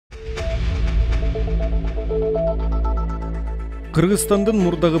Кыргызстандын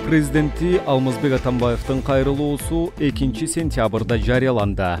мурдагы президенти Атамбаевдин кайрылуусу 2 сентябрда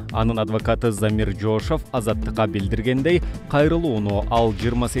жарыяланды. Анын адвокаты Замир Жошов Азаттыкка билдиргендей, кайрылууну ал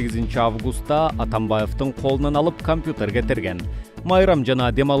 28 августта Атамбаевдин колунан алып компьютерге терген. Майрам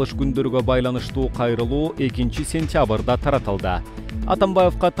жана дем алыш күндөргө байланыштуу кайрылуу 2 сентябрда таратылды.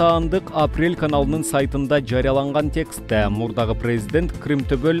 Атамбаевка таандык апрель каналынын сайтында жарыяланган текстте мурдагы президент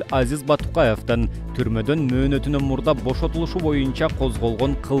Кримтөбөл Азиз Батукаевдин түрмөдөн мөөнөтүнөн мурда бошотулушу боюнча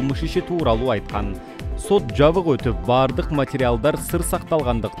козголгон кылмыш иши тууралуу айткан. Сот жабык өтүп, бардык материалдар сыр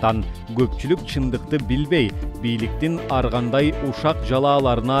сакталгандыктан көпчүлүк чындыкты билбей, бийликтин ар кандай ушак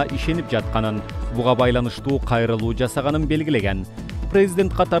жалааларына ишенип жатканын, буга байланыштуу кайрылуу жасаганын белгилеген.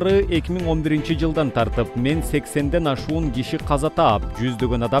 Президент катары 2011 жылдан тартып мен 80ден ашуун киши каза таап,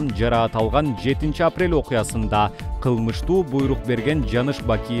 жүздөгөн адам жараат алган 7 апрель окуясында кылмыштуу буйрук берген Жаныш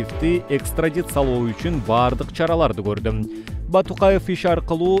Бакиевди экстрадициялоо үчүн бардык чараларды көрдүм. Батукаев иш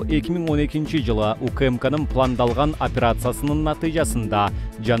аркылуу 2012 жылы УКМКнын пландалган операциясынын натыйжасында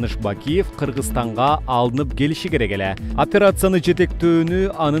Жаныш Бакиев Кыргызстанга алынып келиши керек эле. Операцияны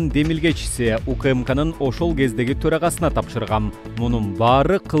жетектөөнү анын демилгечиси УКМКнын ошол кездеги төрагасына тапшыргам. Мунун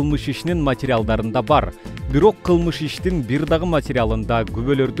баары кылмыш ишинин материалдарында бар. Бирок кылмыш иштин бир дагы материалында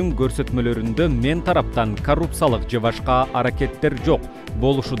күбөлөрдүн көрсөтмөлөрүндө мен тараптан коррупциялык же башка аракеттер жок,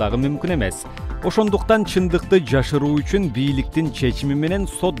 болушу дагы мүмкүн эмес. Ошондуктан чындыкты жашыруу үчүн бийликтин чечими менен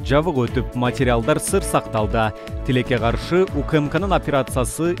сот жабык өтүп, материалдар сыр сакталды. Тилекке каршы УКМКнын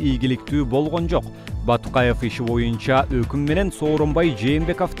операциясы ийгиликтүү болгон жок. Батукаев иши боюнча өкүм менен Сооронбай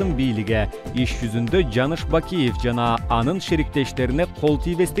Жээнбековдун бийлиги иш жүзүндө Жаныш Бакиев жана анын шериктештерине кол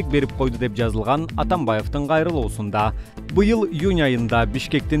тийбестик берип койду деп жазылган Атамбаевдин кайрылуусунда. Быйыл июнь айында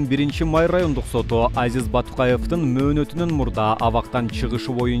Бишкектин 1-май райондук соту Азиз Батукаевдин мөөнөтүнөн мурда абактан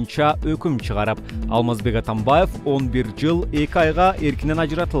чыгышы боюнча өкүм чыгарып, Атамбаев 11 жыл 2 айга эркинен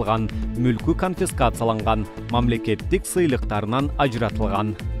ажыратылган, мүлкү конфискацияланган, мамлекеттик сыйлыктарынан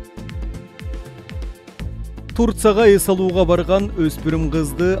ажыратылган. Турцияга эс алууга барган өспүрүм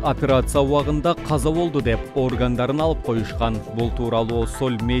кызды операция убагында каза болду деп органдарын алып коюшкан. Бул тууралуу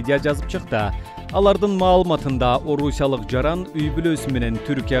Сол медиа жазып чыкты. Алардын маалыматында орусиялык жаран үй бүлөсү менен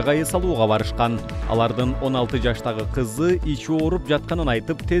Түркияга эс алууга барышкан. Алардын 16 жаштагы кызы ичи ооруп жатканын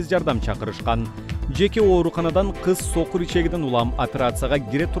айтып тез жардам чакырышкан. Жеке ооруканадан кыз сокур ичегиден улам операцияга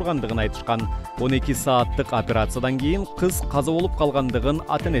кире тургандыгын айтышкан. 12 сааттык операциядан кийин кыз каза болуп калгандыгын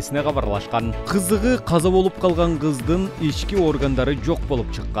ата-энесине кабарлашкан. Кызыгы каза болуп калган кыздын ички органдары жок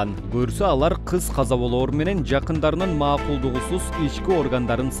болуп чыккан. Көрсө алар кыз каза болоор менен жакындарынын макулдугусуз ички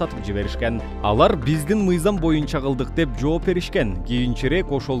органдарын сатып жиберишкен. Алар биздин мыйзам боюнча кылдык деп жооп беришкен.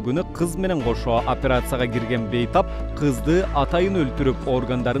 Кийинчерээк ошол күнү кыз менен кошо операцияга кирген бейтап кызды атайын өлтүрүп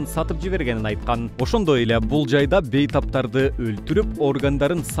органдарын сатып жибергенин айткан. Ошондой эле бул жайда бейтаптарды өлтүрүп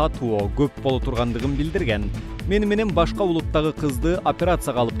органдарын сатуу көп боло тургандыгын билдирген. Мени менен башка улуттагы кызды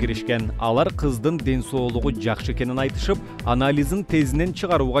операцияга алып киришкен. Алар кыздын ден соолугу жакшы экенин айтышып, анализин тезинен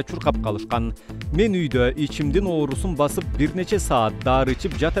чыгарууга чуркап калышкан. Мен үйдө ичимдин оорусун басып бир нече саат дары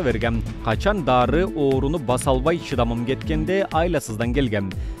ичип жата бергем. Качан дары ооруну баса албай чыдамым кеткенде айласыздан келгем.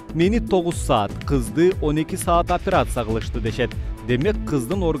 Мени 9 саат, кызды 12 саат операция кылышты дешет. Демек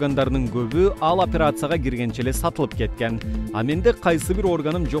кыздын органдарынын көбү ал операцияга киргенче эле сатылып кеткен. А менде кайсы бир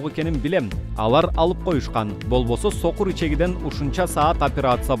органым жок экенин билем. Алар алып коюшкан. Болбосо сокур ичегиден ушунча саат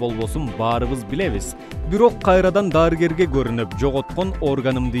операция болбосун баарыбыз билебиз. Бирок кайрадан дарыгерге көрүнүп, жоготкон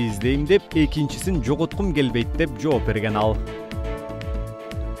органымды издейм деп, экинчисин жоготкум келбейт деп жооп берген ал.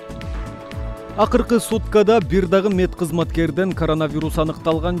 Акыркы суткада бир дагы мед кызматкерден коронавирус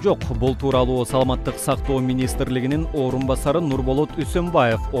аныкталган жок. Бул тууралуу Саламаттык сактоо министрлигинин орун басары Нурболот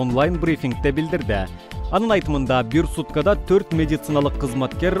Үсөнбаев онлайн брифингде билдирди. Анын айтымында бир суткада 4 медициналык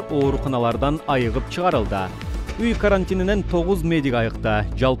кызматкер ооруканалардан айыгып чыгарылды. Үй карантининен 9 медик айыкты.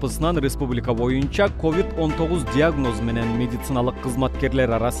 Жалпысынан республика боюнча COVID-19 диагнозу менен медициналык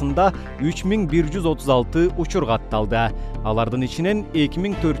кызматкерлер арасында 3136 учур катталды. Алардын ичинен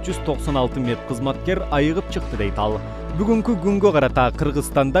 2496 мед кызматкер айыгып чыкты дейт ал. Бүгүнкү күнгө карата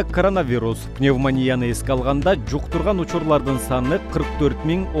Кыргызстанда коронавирус, пневмонияны эске алганда жуктурган учурлардын саны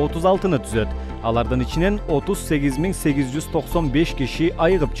 44036-ны түзөт. Алардын ичинен 38895 киши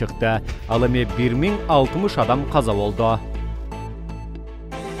айыгып чыкты. Ал эми 1060 адам каза болду.